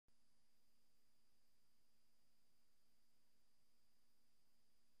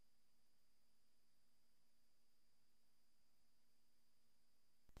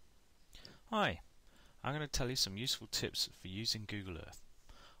Hi, I'm going to tell you some useful tips for using Google Earth.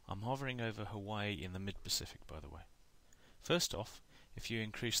 I'm hovering over Hawaii in the mid-Pacific, by the way. First off, if you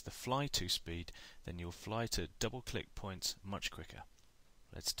increase the fly to speed, then you'll fly to double-click points much quicker.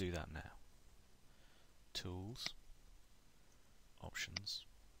 Let's do that now. Tools, Options,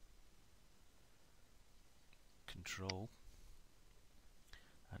 Control,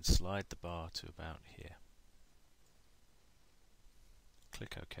 and slide the bar to about here.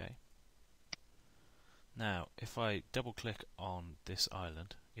 Click OK. Now, if I double click on this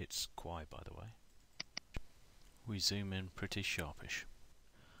island, it's Kauai by the way, we zoom in pretty sharpish.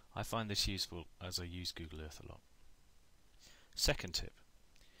 I find this useful as I use Google Earth a lot. Second tip,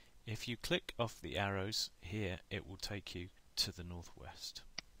 if you click off the arrows here, it will take you to the northwest,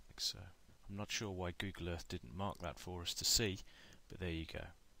 like so. I'm not sure why Google Earth didn't mark that for us to see, but there you go.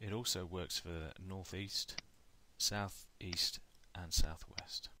 It also works for the northeast, southeast and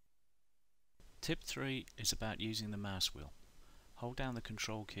southwest. Tip 3 is about using the mouse wheel. Hold down the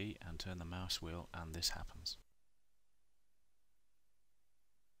control key and turn the mouse wheel and this happens.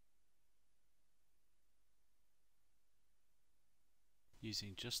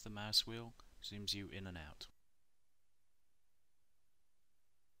 Using just the mouse wheel zooms you in and out.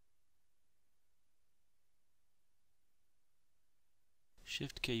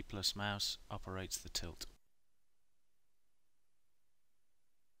 Shift key plus mouse operates the tilt.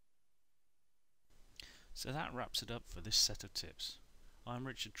 So that wraps it up for this set of tips. I'm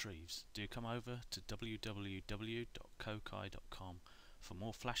Richard Treves. Do come over to www.kokai.com for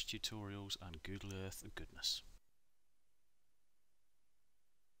more flash tutorials on Google Earth goodness.